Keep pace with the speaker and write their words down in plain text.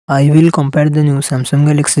I will compare the new Samsung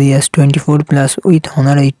Galaxy S24 Plus with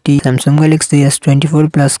Honor 80. Samsung Galaxy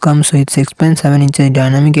S24 Plus comes with 6.7 inches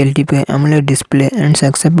dynamic LTP AMOLED display and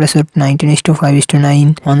success ratio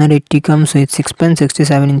 19:5:9. Honor 80 comes with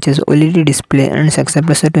 6.67 inches OLED display and success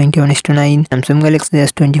ratio 21:9. Samsung Galaxy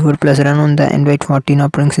S24 Plus run on the Android 14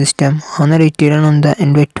 operating system. Honor 80 run on the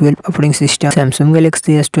Android 12 operating system. Samsung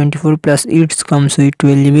Galaxy S24 Plus it comes with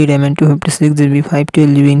 12GB RAM and 256GB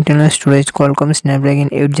 512GB internal storage. Qualcomm Snapdragon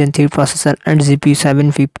 8 Gen 3 processor and GPU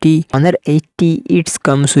 750. Honor 80 it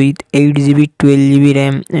comes with 8GB 12GB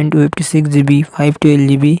RAM and 256GB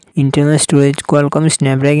 512GB internal storage. Qualcomm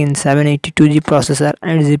Snapdragon 782G processor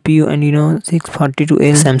and GPU and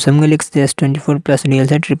 642L. Samsung Galaxy S24 Plus real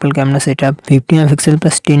set triple camera setup 50MP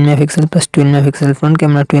plus 10MP plus 12MP front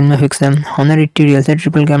camera 12MP. Honor 80 real set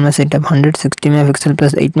triple camera setup 160MP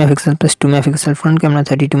plus 8MP plus 2MP front camera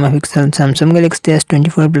 32MP. Samsung Galaxy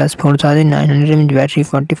S24 Plus 4900mAh battery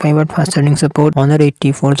 45W fast charging support. Honor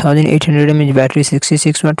 80 4800mAh battery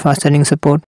 66W fast charging support.